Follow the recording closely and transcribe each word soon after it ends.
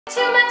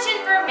Too much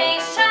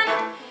information,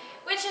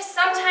 which is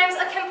sometimes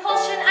a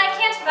compulsion I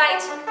can't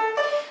fight.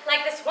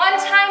 Like this one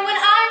time when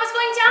I was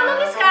going down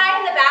on the sky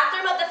in the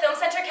bathroom of the Film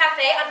Center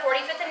Cafe on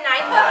 45th and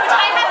 9th, which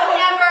I had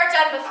never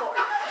done before.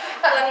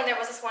 Well, I mean,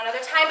 there was this one other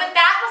time, but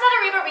that was at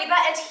Arriba,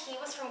 and he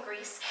was from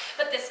Greece.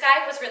 But this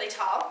guy was really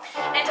tall,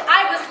 and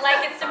I was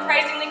like, it's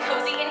surprisingly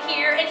cozy in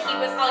here, and he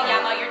was all, yeah,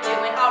 Ma, you're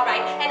doing all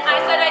right. And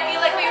I said, I feel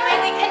like we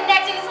really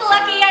connected. It's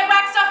lucky I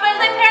waxed off my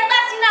lip hair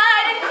last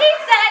night. And he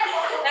said,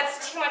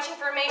 that's too much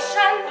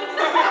information.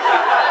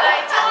 But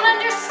I don't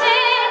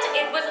understand.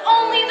 It was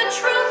only the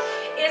truth.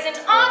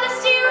 Isn't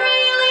honesty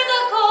really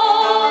the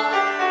goal?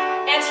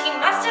 And he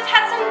must have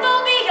had some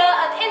phobia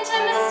of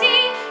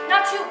intimacy,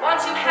 not to want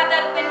to have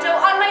that window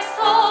on my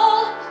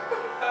soul.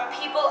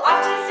 People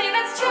often say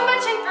that's too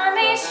much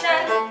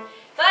information,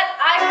 but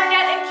I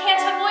forget and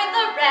can't avoid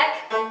the wreck.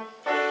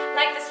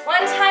 Like this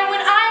one time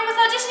when I was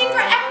auditioning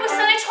for Equus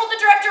and I told the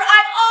director I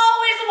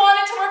always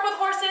wanted to work with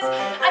horses.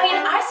 I mean,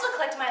 I still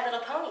collect My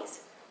Little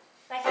Ponies.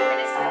 My favorite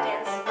is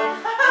Sundance.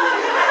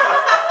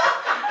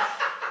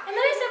 And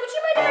then I said, would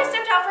you mind if I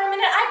stepped out for a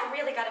minute? I've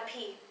really got to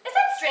pee. Is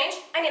that strange?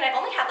 I mean, I've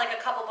only had like a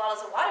couple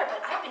bottles of water,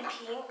 but I've been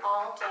peeing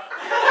all day.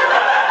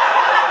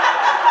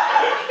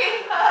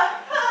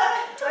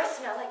 Do I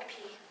smell like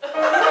pee?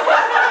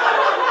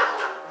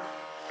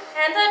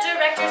 And the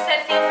director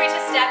said, feel free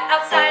to step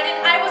outside,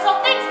 and I was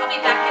all, thanks, I'll be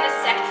back in a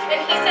sec. And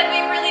he said,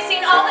 we've really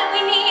seen all that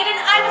we need, and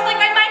I was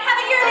like, I might have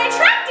a urinary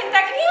tract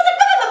infection. He was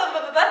like,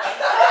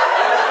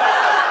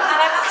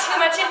 that's too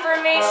much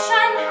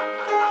information,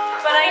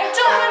 but I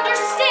don't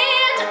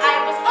understand.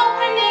 I was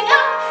opening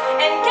up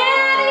and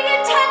getting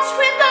in touch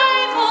with my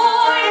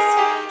voice.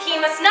 He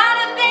must not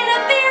have been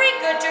a very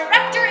good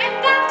director, in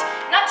fact,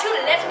 not to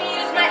let me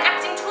use my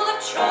acting tool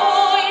of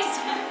choice.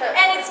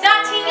 And it's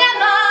not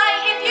TMI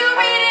if you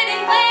read it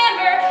in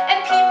Glamour, and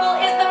People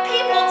is the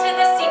people to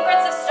the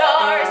secrets of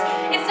stars.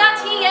 It's not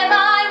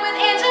TMI with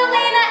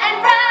Angelina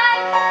and Brad,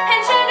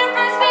 and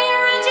Jennifer's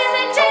marriages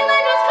and Jay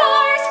Leno's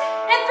cars,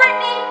 and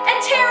Brittany and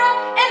Tara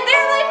and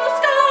their lipo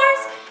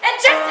scars, and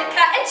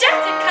Jessica and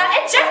Jessica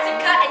and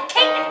Jessica and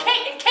Kate and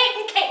Kate and Kate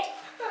and Kate.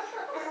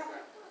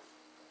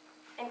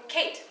 And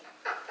Kate.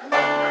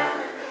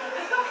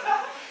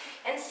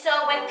 And so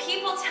when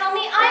people tell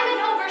me I'm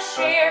an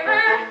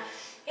oversharer,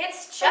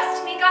 it's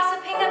just me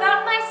gossiping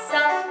about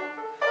myself.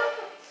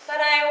 But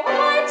I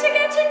want to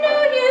get to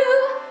know you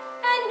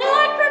and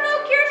not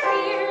provoke your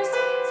fears,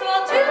 so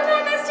I'll do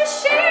my best to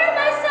share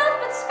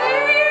myself but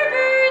spare your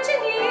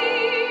virgin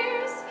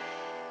years.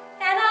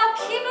 And I'll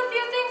keep a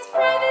few things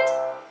private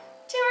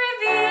to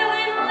reveal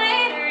in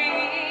later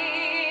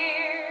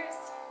years.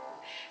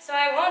 So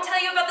I won't tell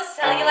you about the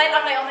cellulite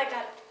on my, oh my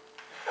god.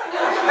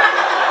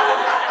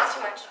 That's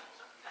too much.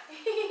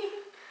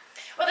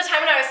 Or the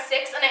time when I was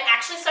 6 and I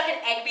actually stuck an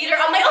egg beater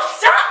on my, oh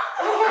stop!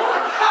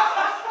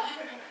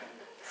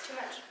 It's too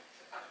much.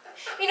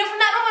 You know, from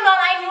that moment on,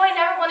 I knew I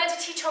never wanted to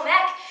teach home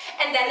ec.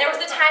 And then there was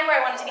the time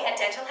where I wanted to be a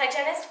dental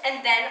hygienist,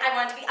 and then I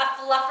wanted to be a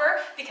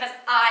fluffer because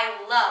I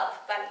love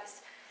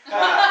bunnies.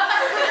 But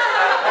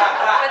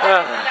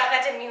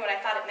that didn't mean what I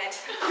thought it meant.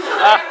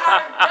 There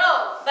are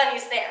no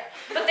bunnies there.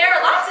 But there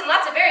are lots and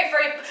lots of very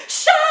furry,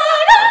 shut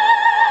up!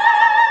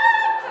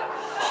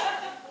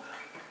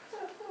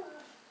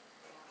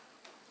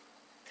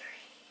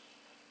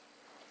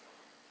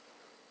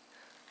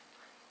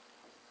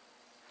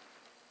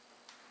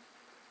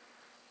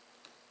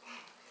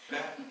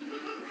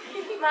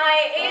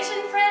 My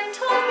Asian friend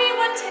told me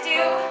what to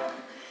do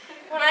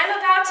when I'm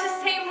about to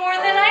say more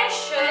than I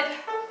should.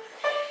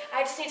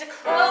 I just need to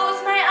close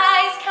my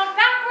eyes, count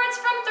backwards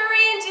from 3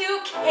 and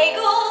do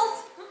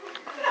kegels.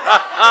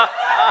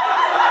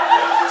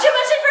 Too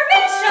much